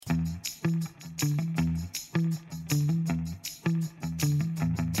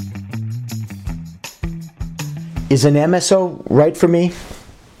Is an MSO right for me?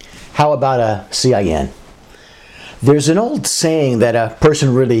 How about a CIN? There's an old saying that a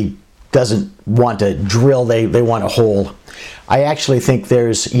person really doesn't want a drill, they want a hole. I actually think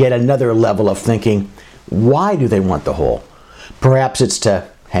there's yet another level of thinking. Why do they want the hole? Perhaps it's to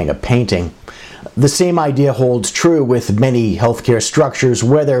hang a painting. The same idea holds true with many healthcare structures,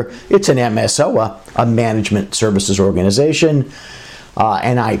 whether it's an MSO, a management services organization,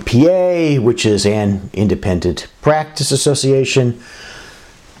 an IPA, which is an independent practice association,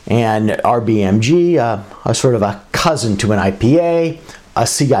 and RBMG, a sort of a cousin to an IPA, a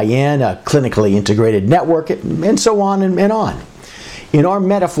CIN, a clinically integrated network, and so on and on. In our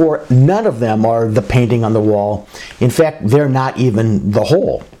metaphor, none of them are the painting on the wall. In fact, they're not even the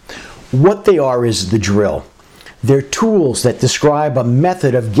whole. What they are is the drill. They're tools that describe a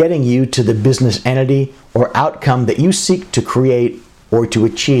method of getting you to the business entity or outcome that you seek to create or to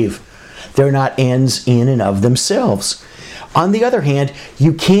achieve. They're not ends in and of themselves. On the other hand,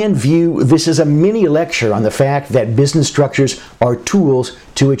 you can view this as a mini lecture on the fact that business structures are tools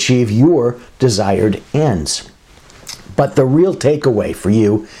to achieve your desired ends. But the real takeaway for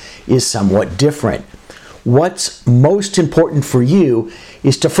you is somewhat different. What's most important for you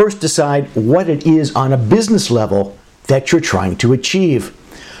is to first decide what it is on a business level that you're trying to achieve.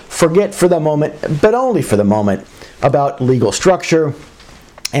 Forget for the moment, but only for the moment, about legal structure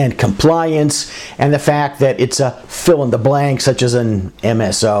and compliance and the fact that it's a fill in the blank such as an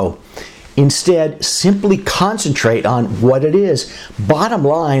MSO. Instead, simply concentrate on what it is, bottom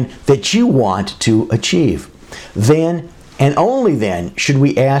line, that you want to achieve. Then, and only then, should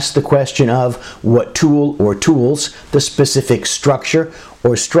we ask the question of what tool or tools, the specific structure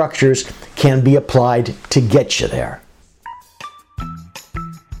or structures, can be applied to get you there.